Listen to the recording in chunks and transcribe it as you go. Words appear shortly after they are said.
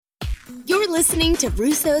You're listening to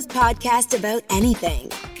Russo's podcast about anything,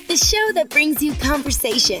 the show that brings you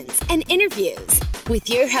conversations and interviews with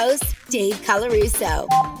your host, Dave Colarusso.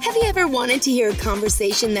 Have you ever wanted to hear a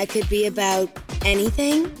conversation that could be about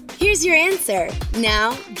anything? Here's your answer.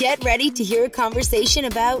 Now, get ready to hear a conversation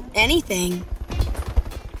about anything.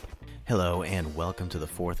 Hello, and welcome to the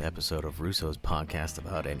fourth episode of Russo's podcast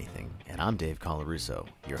about anything. And I'm Dave Colarusso,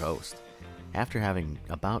 your host. After having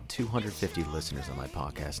about 250 listeners on my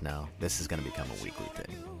podcast now, this is going to become a weekly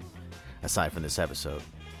thing. Aside from this episode,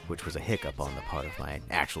 which was a hiccup on the part of my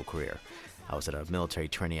actual career, I was at a military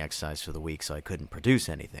training exercise for the week, so I couldn't produce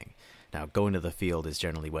anything. Now, going to the field is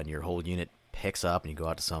generally when your whole unit picks up and you go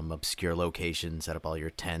out to some obscure location, set up all your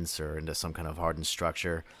tents or into some kind of hardened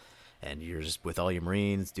structure, and you're just with all your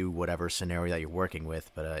Marines, do whatever scenario that you're working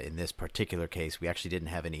with. But in this particular case, we actually didn't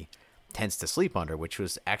have any tents to sleep under, which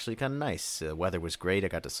was actually kind of nice. The weather was great. I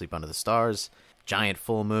got to sleep under the stars. Giant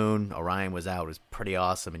full moon. Orion was out. It was pretty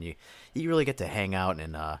awesome. And you really get to hang out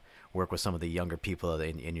and work with some of the younger people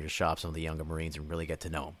in your shop, some of the younger Marines, and really get to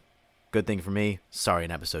know them. Good thing for me, sorry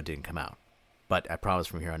an episode didn't come out. But I promise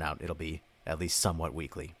from here on out, it'll be at least somewhat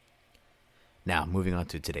weekly. Now, moving on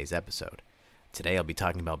to today's episode. Today I'll be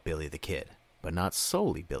talking about Billy the Kid, but not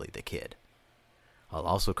solely Billy the Kid. I'll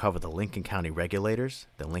also cover the Lincoln County Regulators,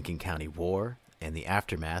 the Lincoln County War, and the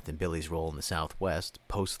aftermath in Billy's role in the Southwest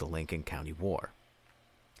post the Lincoln County War.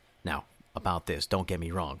 Now, about this, don't get me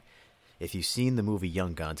wrong. If you've seen the movie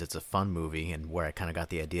Young Guns, it's a fun movie, and where I kind of got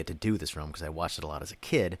the idea to do this from, because I watched it a lot as a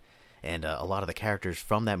kid, and a lot of the characters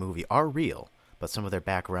from that movie are real, but some of their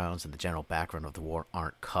backgrounds and the general background of the war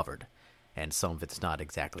aren't covered, and some of it's not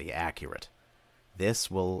exactly accurate. This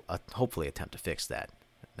will hopefully attempt to fix that.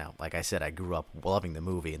 Now, like I said, I grew up loving the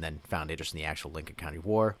movie and then found interest in the actual Lincoln County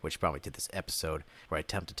War, which brought me to this episode where I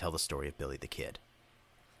attempt to tell the story of Billy the Kid.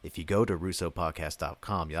 If you go to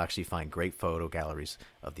russopodcast.com, you'll actually find great photo galleries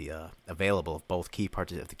of the available of both key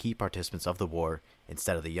participants of the war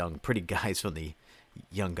instead of the young, pretty guys from the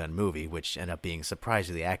Young Gun movie, which end up being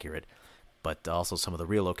surprisingly accurate, but also some of the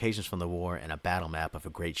real locations from the war and a battle map of a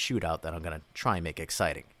great shootout that I'm going to try and make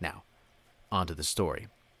exciting. Now, on to the story.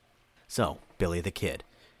 So, Billy the Kid,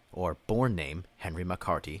 or born name Henry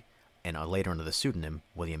McCarty, and later under the pseudonym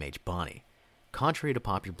William H. Bonney. Contrary to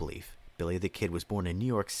popular belief, Billy the Kid was born in New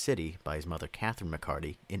York City by his mother Catherine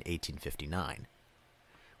McCarty in 1859.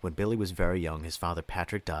 When Billy was very young, his father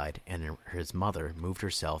Patrick died, and his mother moved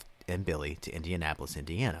herself and Billy to Indianapolis,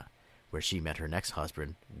 Indiana, where she met her next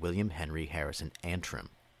husband, William Henry Harrison Antrim.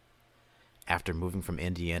 After moving from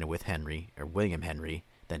Indiana with William Henry,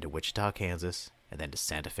 then to Wichita, Kansas, and then to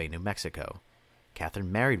Santa Fe, New Mexico,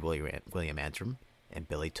 Catherine married William Antrim, and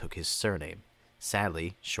Billy took his surname.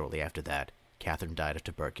 Sadly, shortly after that, Catherine died of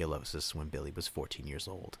tuberculosis when Billy was 14 years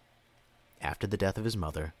old. After the death of his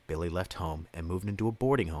mother, Billy left home and moved into a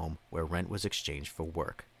boarding home where rent was exchanged for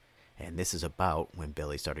work. And this is about when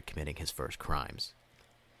Billy started committing his first crimes.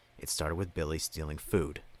 It started with Billy stealing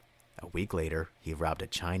food. A week later, he robbed a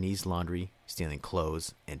Chinese laundry, stealing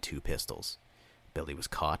clothes and 2 pistols. Billy was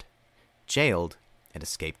caught, jailed, and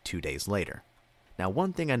escaped 2 days later. Now,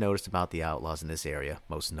 one thing I noticed about the outlaws in this area,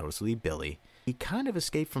 most noticeably Billy, he kind of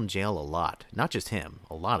escaped from jail a lot. Not just him,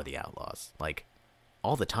 a lot of the outlaws. Like,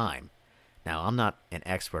 all the time. Now, I'm not an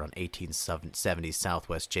expert on 1870s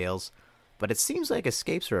Southwest jails, but it seems like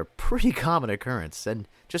escapes are a pretty common occurrence, and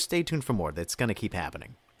just stay tuned for more. That's going to keep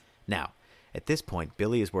happening. Now, at this point,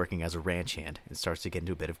 Billy is working as a ranch hand and starts to get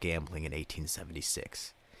into a bit of gambling in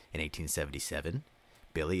 1876. In 1877,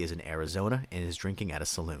 Billy is in Arizona and is drinking at a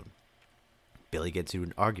saloon. Billy gets into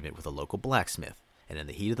an argument with a local blacksmith, and in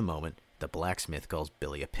the heat of the moment, the blacksmith calls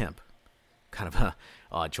Billy a pimp. Kind of an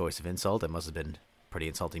odd choice of insult. It must have been pretty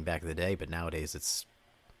insulting back in the day, but nowadays it's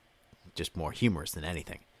just more humorous than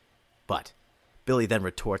anything. But Billy then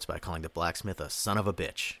retorts by calling the blacksmith a son of a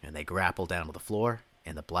bitch, and they grapple down to the floor,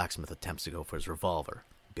 and the blacksmith attempts to go for his revolver.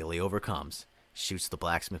 Billy overcomes, shoots the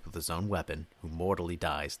blacksmith with his own weapon, who mortally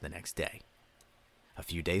dies the next day. A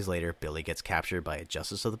few days later, Billy gets captured by a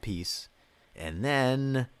justice of the peace, and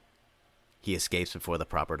then he escapes before the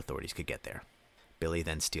proper authorities could get there. Billy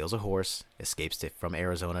then steals a horse, escapes from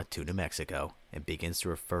Arizona to New Mexico, and begins to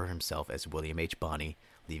refer himself as William H. Bonney,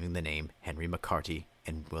 leaving the name Henry McCarty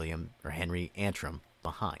and Henry Antrim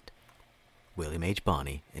behind. William H.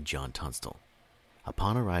 Bonney and John Tunstall.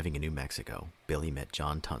 Upon arriving in New Mexico, Billy met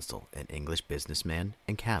John Tunstall, an English businessman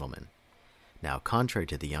and cattleman. Now, contrary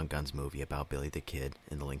to the Young Guns movie about Billy the Kid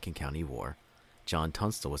in the Lincoln County War, John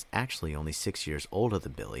Tunstall was actually only 6 years older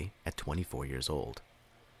than Billy at 24 years old.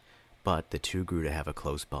 But the two grew to have a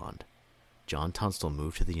close bond. John Tunstall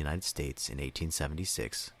moved to the United States in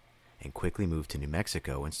 1876, and quickly moved to New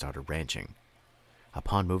Mexico and started ranching.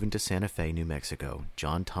 Upon moving to Santa Fe, New Mexico,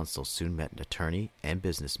 John Tunstall soon met an attorney and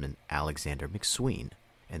businessman, Alexander McSween,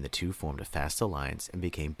 and the two formed a fast alliance and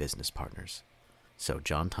became business partners. So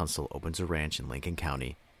John Tunstall opens a ranch in Lincoln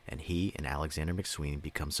County, and he and Alexander McSween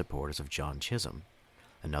become supporters of John Chisholm,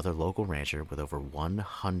 another local rancher with over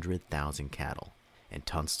 100,000 cattle, and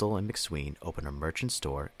Tunstall and McSween open a merchant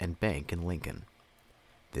store and bank in Lincoln.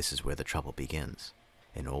 This is where the trouble begins.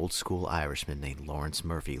 An old-school Irishman named Lawrence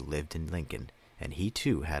Murphy lived in Lincoln, and he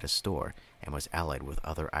too had a store and was allied with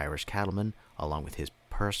other Irish cattlemen along with his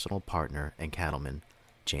personal partner and cattleman,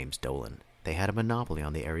 James Dolan. They had a monopoly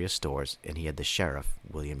on the area stores, and he had the sheriff,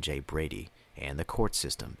 William J. Brady, and the court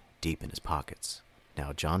system deep in his pockets.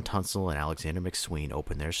 Now, John Tunstall and Alexander McSween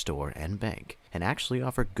opened their store and bank, and actually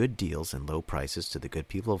offered good deals and low prices to the good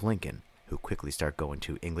people of Lincoln, who quickly start going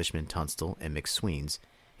to Englishmen Tunstall and McSween's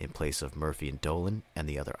in place of Murphy and Dolan and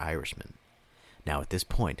the other Irishmen. Now, at this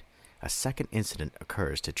point, a second incident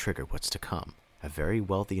occurs to trigger what's to come. A very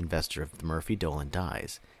wealthy investor of Murphy Dolan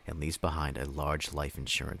dies and leaves behind a large life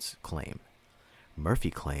insurance claim. Murphy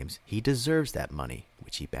claims he deserves that money,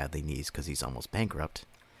 which he badly needs because he's almost bankrupt,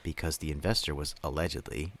 because the investor was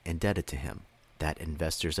allegedly indebted to him. That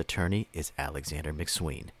investor's attorney is Alexander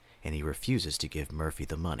McSween, and he refuses to give Murphy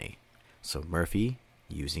the money. So Murphy,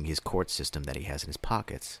 using his court system that he has in his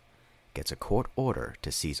pockets, gets a court order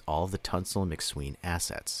to seize all of the Tunstall and McSween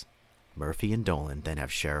assets. Murphy and Dolan then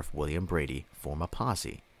have Sheriff William Brady form a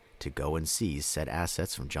posse to go and seize said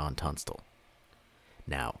assets from John Tunstall.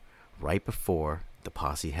 Now, right before the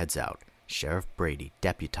posse heads out, Sheriff Brady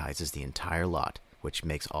deputizes the entire lot, which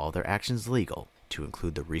makes all their actions legal, to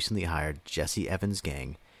include the recently hired Jesse Evans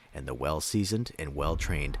gang and the well-seasoned and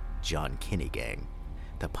well-trained John Kinney gang.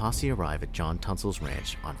 The posse arrive at John Tunstall's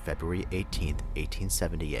ranch on February 18,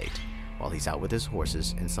 1878, while he's out with his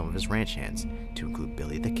horses and some of his ranch hands, to include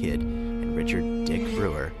Billy the Kid and Richard Dick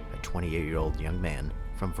Brewer, a 28-year-old young man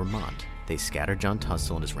from Vermont. They scatter John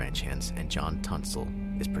Tunstall and his ranch hands, and John Tunstall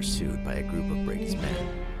is pursued by a group of Brady's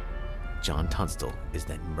men. John Tunstall is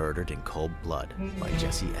then murdered in cold blood by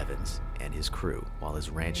Jesse Evans and his crew, while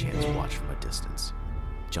his ranch hands watch from a distance.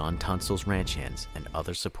 John Tunstall's ranch hands and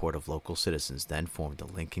other supportive local citizens then formed the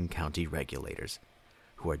Lincoln County Regulators,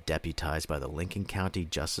 who are deputized by the Lincoln County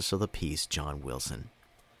Justice of the Peace, John Wilson.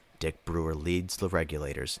 Dick Brewer leads the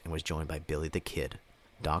Regulators and was joined by Billy the Kid,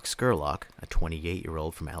 Doc Scurlock, a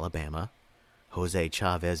 28-year-old from Alabama, Jose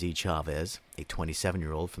Chavez E. Chavez, a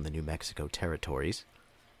 27-year-old from the New Mexico Territories,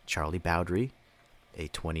 Charlie Bowdry, a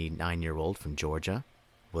 29-year-old from Georgia,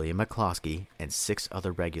 William McCloskey, and 6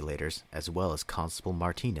 other Regulators, as well as Constable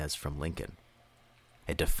Martinez from Lincoln.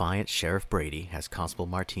 A defiant Sheriff Brady has Constable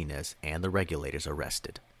Martinez and the Regulators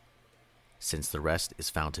arrested. Since the arrest is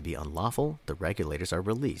found to be unlawful, the Regulators are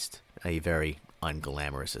released, a very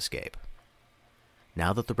unglamorous escape.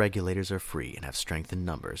 Now that the Regulators are free and have strength in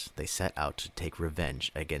numbers, they set out to take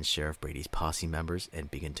revenge against Sheriff Brady's posse members and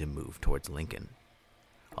begin to move towards Lincoln.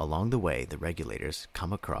 Along the way, the Regulators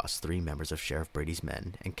come across 3 members of Sheriff Brady's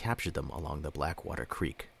men and capture them along the Blackwater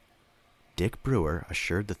Creek. Dick Brewer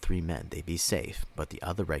assured the 3 men they'd be safe, but the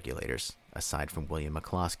other Regulators, aside from William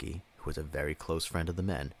McCloskey, who was a very close friend of the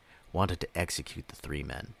men, wanted to execute the 3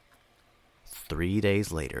 men. 3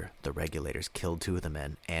 days later, the Regulators killed 2 of the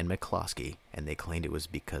men and McCloskey, and they claimed it was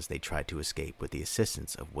because they tried to escape with the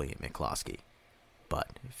assistance of William McCloskey.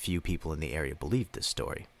 But few people in the area believed this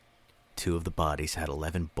story. 2 of the bodies had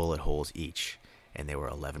 11 bullet holes each, and there were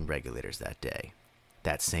 11 Regulators that day.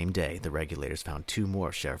 That same day, the Regulators found 2 more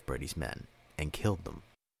of Sheriff Brady's men and killed them.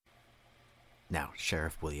 Now,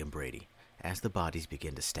 Sheriff William Brady. As the bodies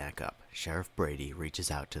begin to stack up, Sheriff Brady reaches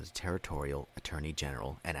out to the Territorial Attorney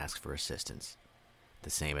General and asks for assistance. The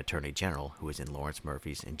same Attorney General who is in Lawrence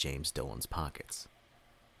Murphy's and James Dolan's pockets.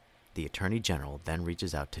 The Attorney General then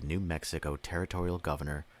reaches out to New Mexico Territorial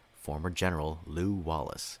Governor, former General Lew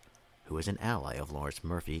Wallace, who is an ally of Lawrence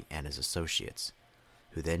Murphy and his associates,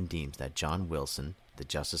 who then deems that John Wilson, the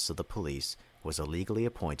Justice of the Police, was illegally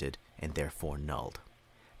appointed and therefore nulled.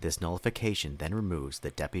 This nullification then removes the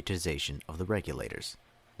deputization of the Regulators,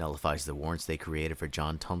 nullifies the warrants they created for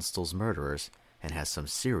John Tunstall's murderers, and has some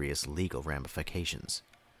serious legal ramifications.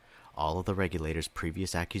 All of the Regulators'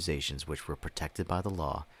 previous accusations, which were protected by the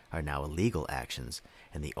law, are now illegal actions,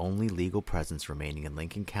 and the only legal presence remaining in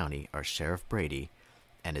Lincoln County are Sheriff Brady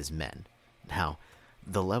and his men. Now,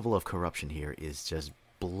 the level of corruption here is just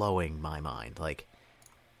blowing my mind. Like,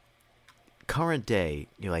 current day,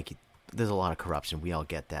 there's a lot of corruption, we all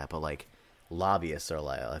get that, but lobbyists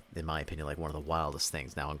are in my opinion, one of the wildest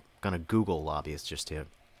things. Now, I'm gonna Google lobbyists just to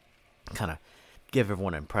kind of give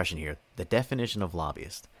everyone an impression here. The definition of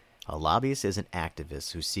lobbyist: A lobbyist is an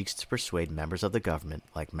activist who seeks to persuade members of the government,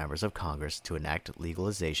 like members of Congress, to enact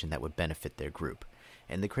legalization that would benefit their group.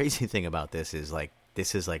 And the crazy thing about this is,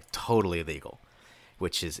 this is totally illegal,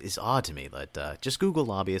 which is odd to me. But just Google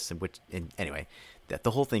lobbyists, and anyway,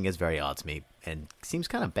 the whole thing is very odd to me and seems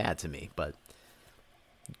kind of bad to me. But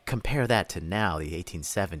compare that to now, the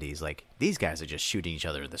 1870s. These guys are just shooting each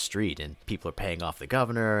other in the street, and people are paying off the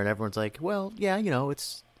governor, and everyone's like, well, yeah,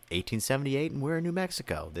 it's 1878 and we're in New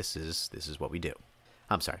Mexico. This is what we do.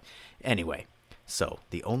 I'm sorry. Anyway, so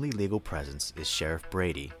the only legal presence is Sheriff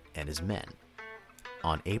Brady and his men.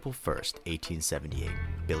 On April 1st, 1878,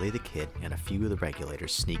 Billy the Kid and a few of the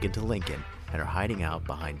regulators sneak into Lincoln and are hiding out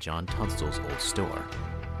behind John Tunstall's old store.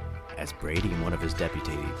 As Brady and one of his deputies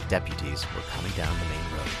were coming down the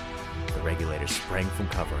main road, the regulators sprang from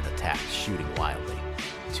cover and attacked, shooting wildly.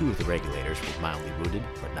 2 of the regulators were mildly wounded,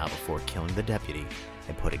 but not before killing the deputy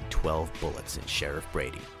and putting 12 bullets in Sheriff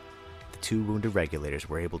Brady. The 2 wounded regulators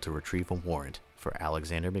were able to retrieve a warrant for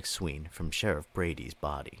Alexander McSween from Sheriff Brady's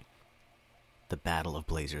body. The Battle of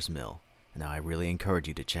Blazers Mill. Now, I really encourage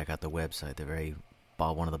you to check out the website.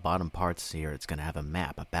 One of the bottom parts here, it's going to have a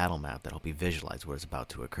battle map that'll help you visualize what is about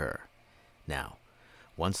to occur. Now,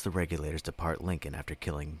 once the regulators depart Lincoln after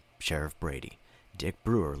killing Sheriff Brady, Dick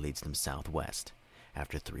Brewer leads them southwest.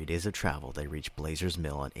 After 3 days of travel, they reach Blazers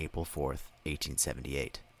Mill on April 4th,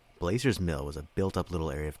 1878. Blazers Mill was a built-up little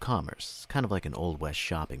area of commerce, kind of like an Old West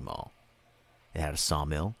shopping mall. It had a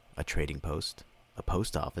sawmill, a trading post, a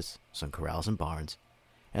post office, some corrals and barns,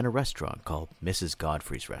 and a restaurant called Mrs.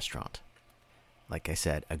 Godfrey's Restaurant. Like I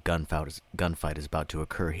said, a gunfight is about to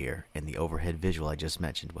occur here, and the overhead visual I just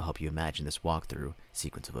mentioned will help you imagine this walkthrough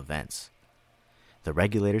sequence of events. The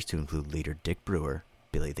regulators, to include leader Dick Brewer,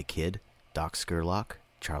 Billy the Kid, Doc Scurlock,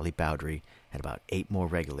 Charlie Bowdry, and about 8 more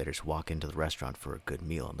regulators walk into the restaurant for a good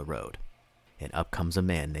meal on the road. And up comes a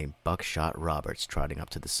man named Buckshot Roberts trotting up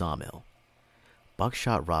to the sawmill.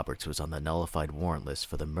 Buckshot Roberts was on the nullified warrant list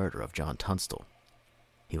for the murder of John Tunstall.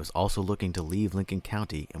 He was also looking to leave Lincoln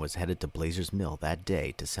County and was headed to Blazers Mill that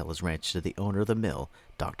day to sell his ranch to the owner of the mill,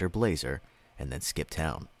 Dr. Blazer, and then skip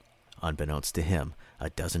town. Unbeknownst to him, a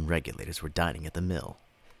dozen regulators were dining at the mill.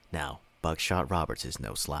 Now, Buckshot Roberts is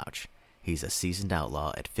no slouch. He's a seasoned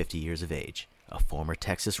outlaw at 50 years of age, a former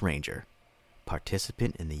Texas Ranger,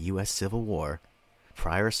 participant in the U.S. Civil War,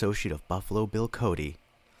 prior associate of Buffalo Bill Cody,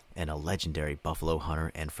 and a legendary buffalo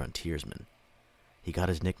hunter and frontiersman. He got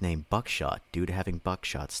his nickname Buckshot due to having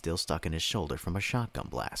buckshot still stuck in his shoulder from a shotgun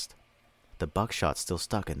blast. The buckshot still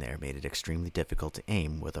stuck in there made it extremely difficult to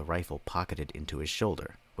aim with a rifle pocketed into his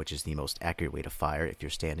shoulder, which is the most accurate way to fire if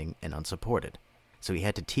you're standing and unsupported. So he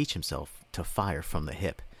had to teach himself to fire from the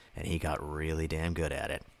hip, and he got really damn good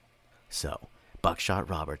at it. So, Buckshot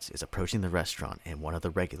Roberts is approaching the restaurant, and one of the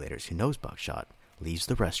regulators who knows Buckshot leaves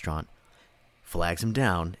the restaurant, flags him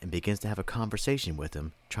down, and begins to have a conversation with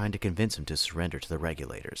him, trying to convince him to surrender to the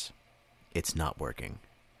regulators. It's not working.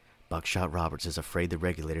 Buckshot Roberts is afraid the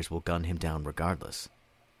regulators will gun him down regardless.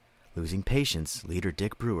 Losing patience, leader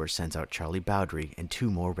Dick Brewer sends out Charlie Bowdry and 2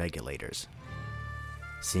 more regulators.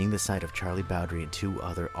 Seeing the sight of Charlie Bowdry and 2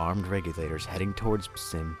 other armed regulators heading towards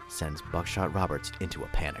him sends Buckshot Roberts into a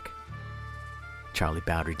panic. Charlie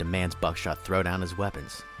Bowdry demands Buckshot throw down his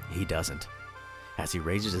weapons. He doesn't. As he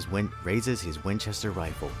raises his Winchester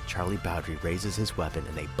rifle, Charlie Bowdry raises his weapon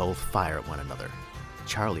and they both fire at one another.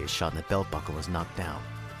 Charlie is shot in the belt buckle and is knocked down.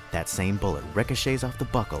 That same bullet ricochets off the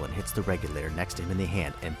buckle and hits the regulator next to him in the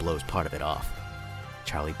hand and blows part of it off.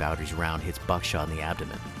 Charlie Bowdry's round hits Buckshot in the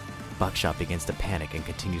abdomen. Buckshot begins to panic and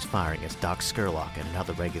continues firing as Doc Scurlock and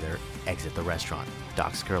another regular exit the restaurant.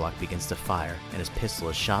 Doc Scurlock begins to fire, and his pistol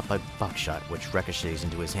is shot by Buckshot, which ricochets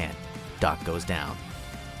into his hand. Doc goes down.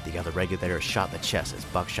 The other regulator is shot in the chest as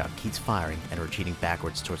Buckshot keeps firing and retreating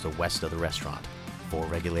backwards towards the west of the restaurant. 4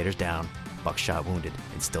 regulators down, Buckshot wounded,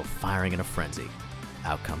 and still firing in a frenzy.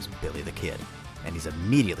 Out comes Billy the Kid, and he's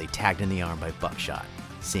immediately tagged in the arm by Buckshot.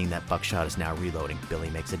 Seeing that Buckshot is now reloading,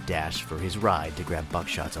 Billy makes a dash for his ride to grab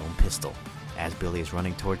Buckshot's own pistol. As Billy is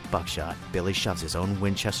running toward Buckshot, Billy shoves his own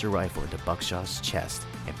Winchester rifle into Buckshot's chest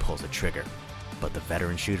and pulls the trigger. But the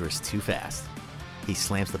veteran shooter is too fast. He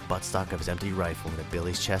slams the buttstock of his empty rifle into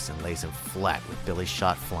Billy's chest and lays him flat with Billy's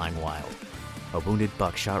shot flying wild. A wounded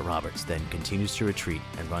Buckshot Roberts then continues to retreat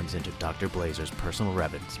and runs into Dr. Blazer's personal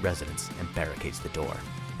residence and barricades the door.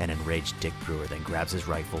 An enraged Dick Brewer then grabs his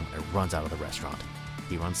rifle and runs out of the restaurant.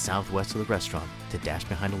 He runs southwest of the restaurant to dash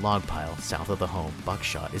behind a log pile south of the home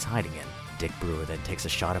Buckshot is hiding in. Dick Brewer then takes a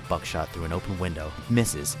shot at Buckshot through an open window,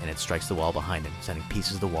 misses, and it strikes the wall behind him, sending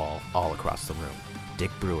pieces of the wall all across the room.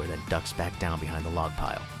 Dick Brewer then ducks back down behind the log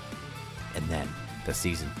pile. And then, The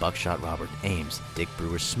seasoned Buckshot Robert aims Dick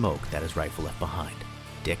Brewer's smoke that his rifle left behind.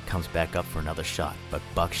 Dick comes back up for another shot, but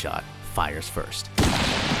Buckshot fires first.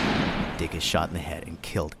 Dick is shot in the head and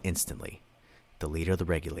killed instantly. The leader of the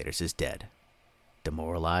Regulators is dead.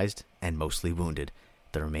 Demoralized and mostly wounded,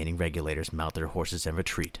 the remaining Regulators mount their horses and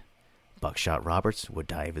retreat. Buckshot Roberts would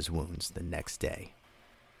die of his wounds the next day.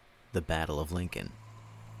 The Battle of Lincoln.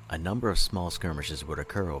 A number of small skirmishes would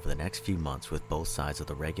occur over the next few months with both sides of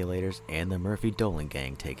the Regulators and the Murphy-Dolan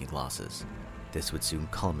gang taking losses. This would soon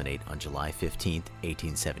culminate on July 15,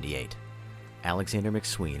 1878. Alexander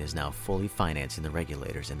McSween is now fully financing the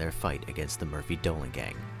Regulators in their fight against the Murphy-Dolan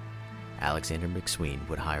gang. Alexander McSween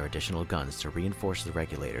would hire additional guns to reinforce the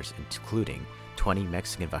Regulators, including 20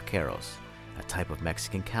 Mexican vaqueros, a type of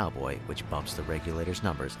Mexican cowboy which bumps the Regulators'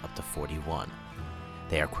 numbers up to 41.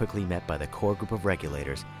 They are quickly met by the core group of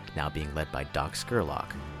Regulators, now being led by Doc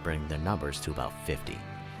Scurlock, bringing their numbers to about 50.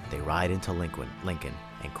 They ride into Lincoln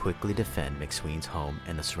and quickly defend McSween's home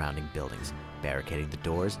and the surrounding buildings, barricading the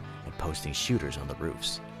doors and posting shooters on the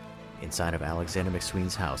roofs. Inside of Alexander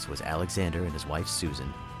McSween's house was Alexander and his wife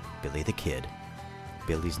Susan, Billy the Kid,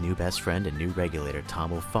 Billy's new best friend and new Regulator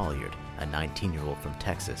Tom O'Folliard, a 19-year-old from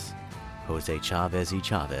Texas, Jose Chavez y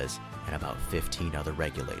Chavez, and about 15 other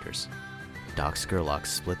Regulators. Doc Scurlock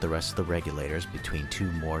split the rest of the Regulators between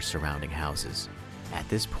two more surrounding houses. At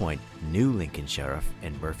this point, new Lincoln Sheriff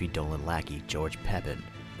and Murphy-Dolan lackey George Pepin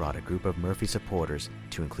brought a group of Murphy supporters,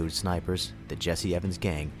 to include snipers, the Jesse Evans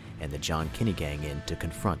gang, and the John Kinney gang in to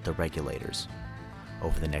confront the Regulators.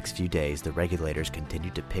 Over the next few days, the Regulators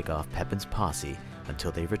continued to pick off Pepin's posse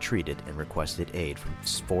until they retreated and requested aid from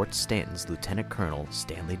Fort Stanton's Lieutenant Colonel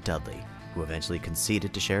Stanley Dudley, who eventually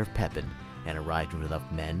conceded to Sheriff Pepin and arrived with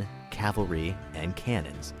enough men, cavalry, and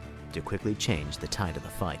cannons to quickly change the tide of the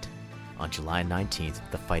fight. On July 19th,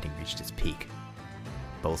 the fighting reached its peak.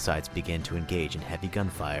 Both sides began to engage in heavy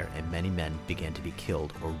gunfire and many men began to be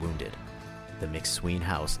killed or wounded. The McSween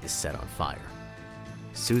house is set on fire.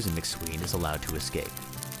 Susan McSween is allowed to escape.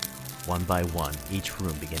 One by one, each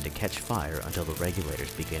room began to catch fire until the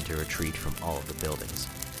Regulators began to retreat from all of the buildings.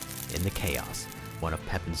 In the chaos, one of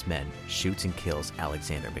Pepin's men shoots and kills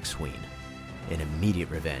Alexander McSween. In immediate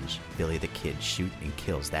revenge, Billy the Kid shoots and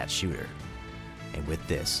kills that shooter. And with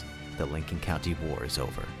this, the Lincoln County War is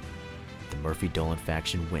over. The Murphy-Dolan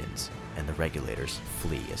faction wins, and the Regulators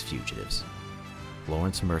flee as fugitives.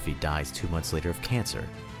 Lawrence Murphy dies 2 months later of cancer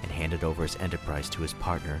and handed over his enterprise to his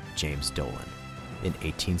partner, James Dolan. In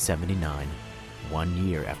 1879, 1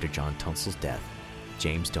 year after John Tunstall's death,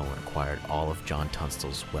 James Dolan acquired all of John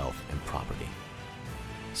Tunstall's wealth and property.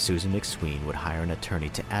 Susan McSween would hire an attorney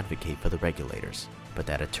to advocate for the Regulators, but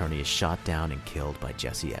that attorney is shot down and killed by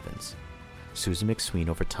Jesse Evans. Susan McSween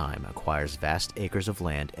over time acquires vast acres of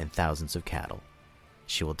land and thousands of cattle.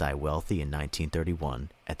 She will die wealthy in 1931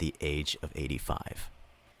 at the age of 85.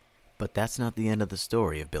 But that's not the end of the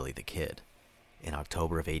story of Billy the Kid. In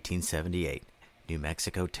October of 1878, New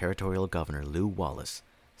Mexico Territorial Governor Lew Wallace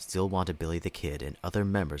still wanted Billy the Kid and other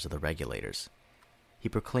members of the Regulators. He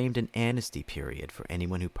proclaimed an amnesty period for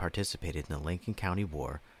anyone who participated in the Lincoln County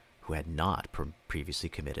War who had not previously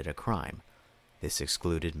committed a crime. This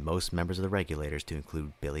excluded most members of the Regulators to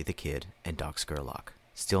include Billy the Kid and Doc Scurlock.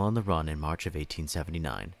 Still on the run in March of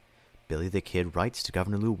 1879, Billy the Kid writes to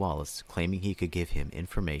Governor Lew Wallace claiming he could give him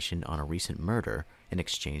information on a recent murder in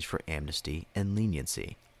exchange for amnesty and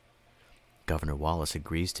leniency. Governor Wallace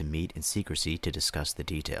agrees to meet in secrecy to discuss the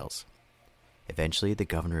details. Eventually, the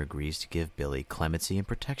governor agrees to give Billy clemency and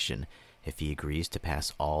protection if he agrees to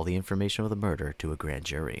pass all the information of the murder to a grand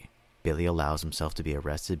jury. Billy allows himself to be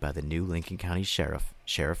arrested by the new Lincoln County Sheriff,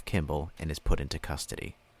 Sheriff Kimball, and is put into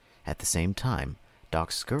custody. At the same time, Doc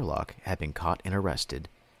Scurlock had been caught and arrested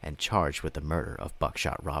and charged with the murder of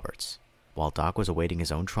Buckshot Roberts. While Doc was awaiting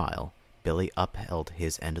his own trial, Billy upheld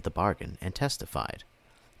his end of the bargain and testified,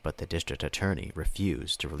 but the district attorney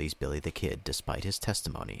refused to release Billy the Kid despite his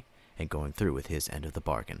testimony and going through with his end of the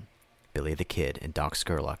bargain. Billy the Kid and Doc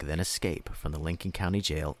Scurlock then escape from the Lincoln County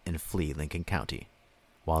Jail and flee Lincoln County.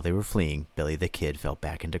 While they were fleeing, Billy the Kid fell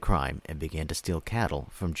back into crime and began to steal cattle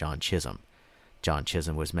from John Chisholm. John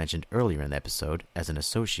Chisholm was mentioned earlier in the episode as an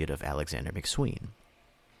associate of Alexander McSween.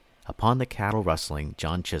 Upon the cattle rustling,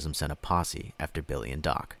 John Chisholm sent a posse after Billy and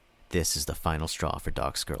Doc. This is the final straw for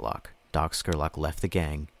Doc Scurlock. Doc Scurlock left the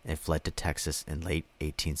gang and fled to Texas in late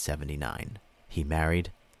 1879. He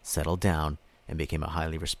married, settled down, and became a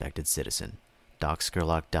highly respected citizen. Doc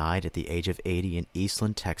Scurlock died at the age of 80 in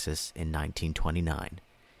Eastland, Texas in 1929,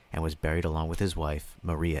 and was buried along with his wife,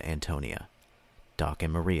 Maria Antonia. Doc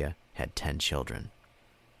and Maria had 10 children.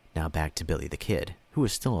 Now back to Billy the Kid, who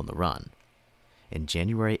was still on the run. In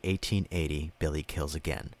January 1880, Billy kills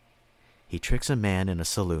again. He tricks a man in a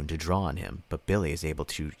saloon to draw on him, but Billy is able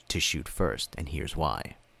to shoot first, and here's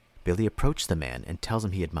why. Billy approaches the man and tells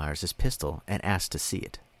him he admires his pistol and asks to see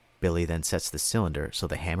it. Billy then sets the cylinder so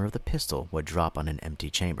the hammer of the pistol would drop on an empty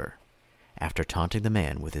chamber. After taunting the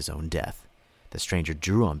man with his own death, the stranger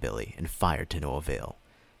drew on Billy and fired to no avail.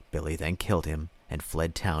 Billy then killed him and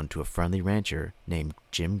fled town to a friendly rancher named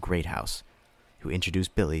Jim Greathouse, who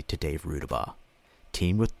introduced Billy to Dave Rudabaugh.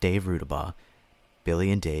 Teamed with Dave Rudabaugh,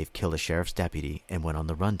 Billy and Dave killed a sheriff's deputy and went on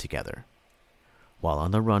the run together. While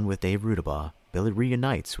on the run with Dave Rudabaugh, Billy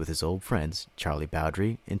reunites with his old friends Charlie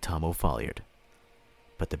Bowdre and Tom O'Folliard.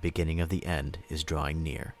 But the beginning of the end is drawing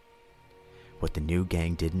near. What the new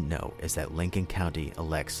gang didn't know is that Lincoln County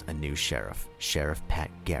elects a new sheriff, Sheriff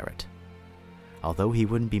Pat Garrett. Although he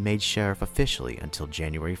wouldn't be made sheriff officially until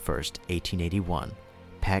January 1st, 1881,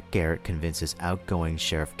 Pat Garrett convinces outgoing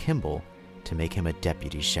Sheriff Kimball to make him a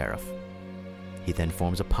deputy sheriff. He then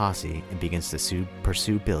forms a posse and begins to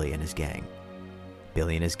pursue Billy and his gang.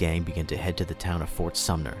 Billy and his gang begin to head to the town of Fort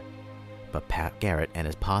Sumner, but Pat Garrett and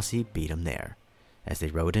his posse beat him there. As they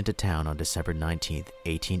rode into town on December 19,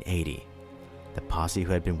 1880, the posse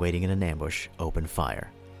who had been waiting in an ambush opened fire.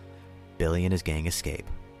 Billy and his gang escape,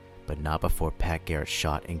 but not before Pat Garrett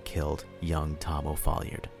shot and killed young Tom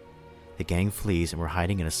O'Folliard. The gang flees and were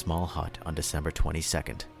hiding in a small hut on December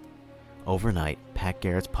 22nd. Overnight, Pat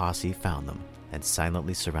Garrett's posse found them and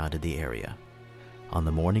silently surrounded the area. On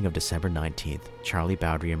the morning of December 19th, Charlie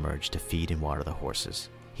Bowdre emerged to feed and water the horses.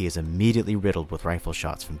 He is immediately riddled with rifle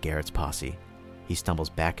shots from Garrett's posse. He stumbles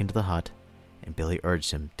back into the hut, and Billy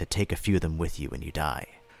urged him to take a few of them with you when you die.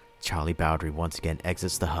 Charlie Bowdre once again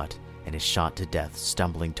exits the hut and is shot to death,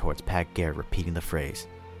 stumbling towards Pat Garrett, repeating the phrase,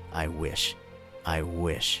 "I wish, I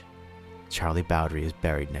wish." Charlie Bowdre is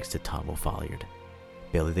buried next to Tom O'Folliard.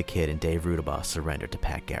 Billy the Kid and Dave Rudabaugh surrendered to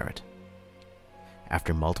Pat Garrett.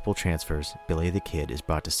 After multiple transfers, Billy the Kid is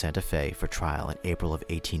brought to Santa Fe for trial in April of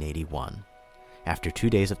 1881. After 2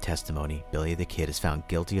 days of testimony, Billy the Kid is found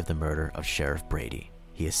guilty of the murder of Sheriff Brady.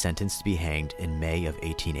 He is sentenced to be hanged in May of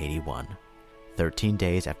 1881. 13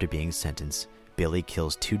 days after being sentenced, Billy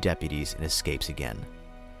kills 2 deputies and escapes again.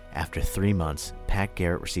 After 3 months, Pat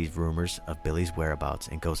Garrett receives rumors of Billy's whereabouts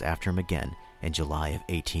and goes after him again in July of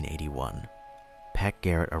 1881. Pat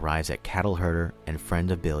Garrett arrives at cattle herder and friend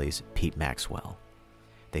of Billy's, Pete Maxwell.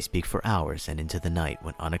 They speak for hours and into the night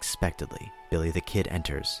when unexpectedly, Billy the Kid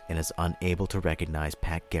enters and is unable to recognize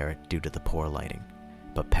Pat Garrett due to the poor lighting.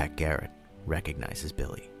 But Pat Garrett recognizes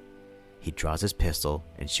Billy. He draws his pistol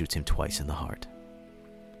and shoots him twice in the heart.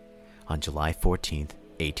 On July 14th,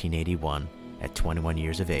 1881, at 21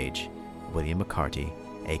 years of age, William McCarty,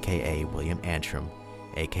 aka William Antrim,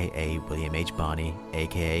 aka William H. Bonney,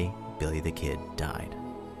 aka Billy the Kid, died.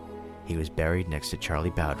 He was buried next to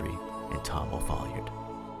Charlie Bowdre and Tom O'Folliard.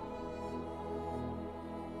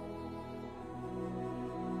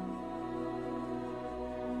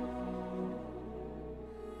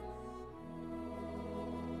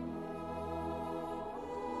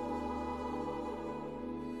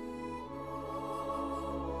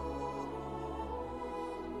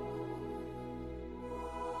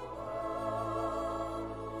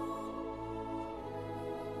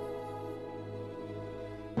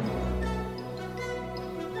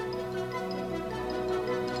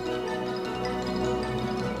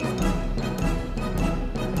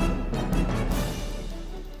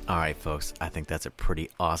 Alright folks, I think that's a pretty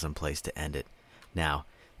awesome place to end it. Now,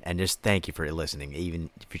 and just thank you for listening, even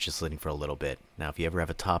if you're just listening for a little bit. Now, if you ever have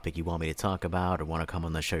a topic you want me to talk about or want to come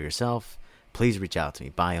on the show yourself, please reach out to me,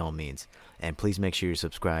 by all means. And please make sure you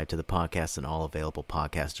subscribe to the podcast in all available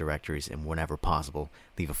podcast directories, and whenever possible,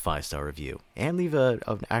 leave a 5-star review. And leave an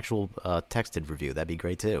actual texted review, that'd be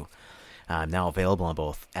great too. I'm now available on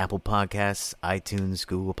both Apple Podcasts, iTunes,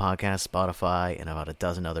 Google Podcasts, Spotify, and about a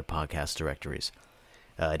dozen other podcast directories.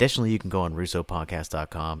 Additionally, you can go on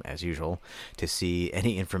RussoPodcast.com, as usual, to see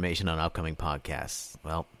any information on upcoming podcasts.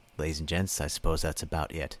 Well, ladies and gents, I suppose that's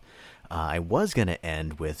about it. I was going to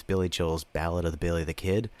end with Billy Joel's Ballad of the Billy the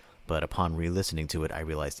Kid, but upon re-listening to it, I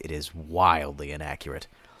realized it is wildly inaccurate.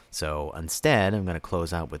 So instead, I'm going to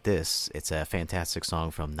close out with this. It's a fantastic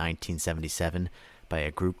song from 1977 by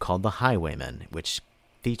a group called the Highwaymen, which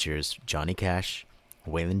features Johnny Cash,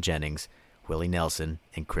 Waylon Jennings, Willie Nelson,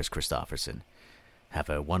 and Chris Christopherson. Have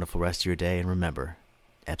a wonderful rest of your day, and remember,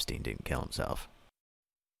 Epstein didn't kill himself.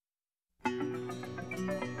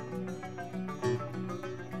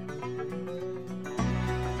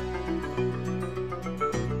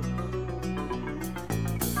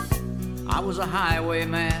 I was a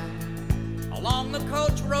highwayman, along the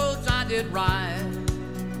coach roads I did ride.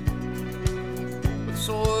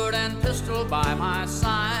 sword and pistol by my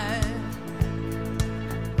side.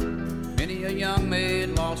 Many a young maid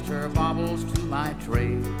lost her baubles to my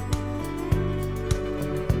trade.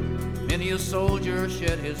 Many a soldier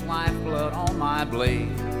shed his lifeblood on my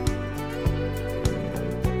blade.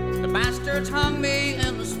 The bastards hung me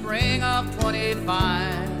in the spring of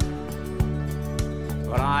 25,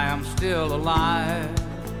 but I am still alive.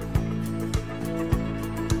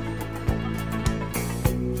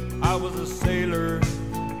 I was a sailor,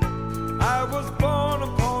 I was born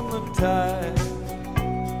upon the tide.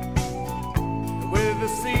 With the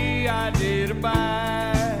sea I did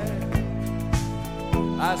abide.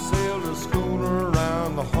 I sailed a schooner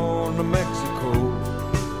around the Horn of Mexico.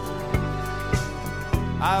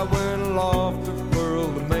 I went aloft to furl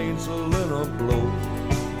the mainsail in a blow.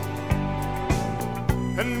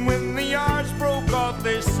 And when the yards broke off,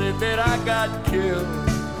 they said that I got killed.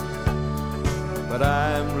 But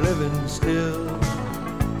I'm living still.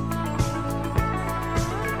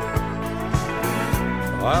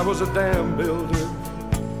 I was a dam builder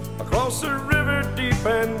across a river deep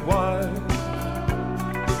and wide,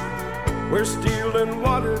 where steel and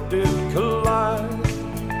water did collide.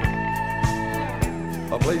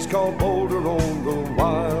 A place called Boulder on the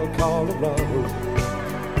wild Colorado.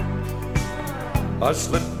 I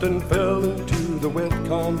slipped and fell into the wet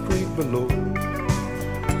concrete below.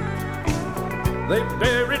 They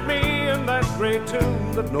buried me in that great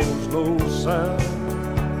tomb that knows no sound.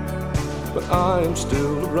 But I am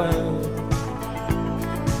still around.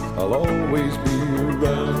 I'll always be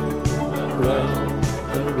around, around,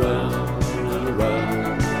 and around, and around,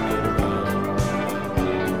 and around.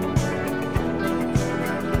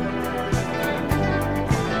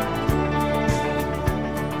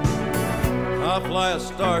 I fly a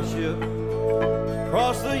starship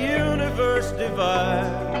across the universe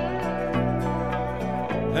divide.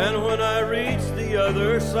 And when I reach the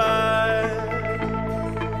other side,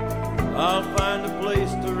 I'll find a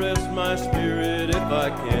place to rest my spirit if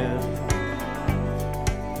I can.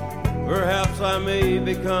 Perhaps I may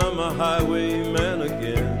become a highwayman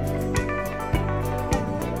again.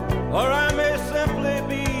 Or I may simply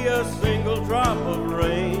be a single drop of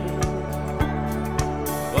rain.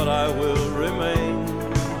 But I will remain.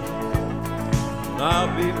 And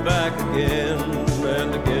I'll be back again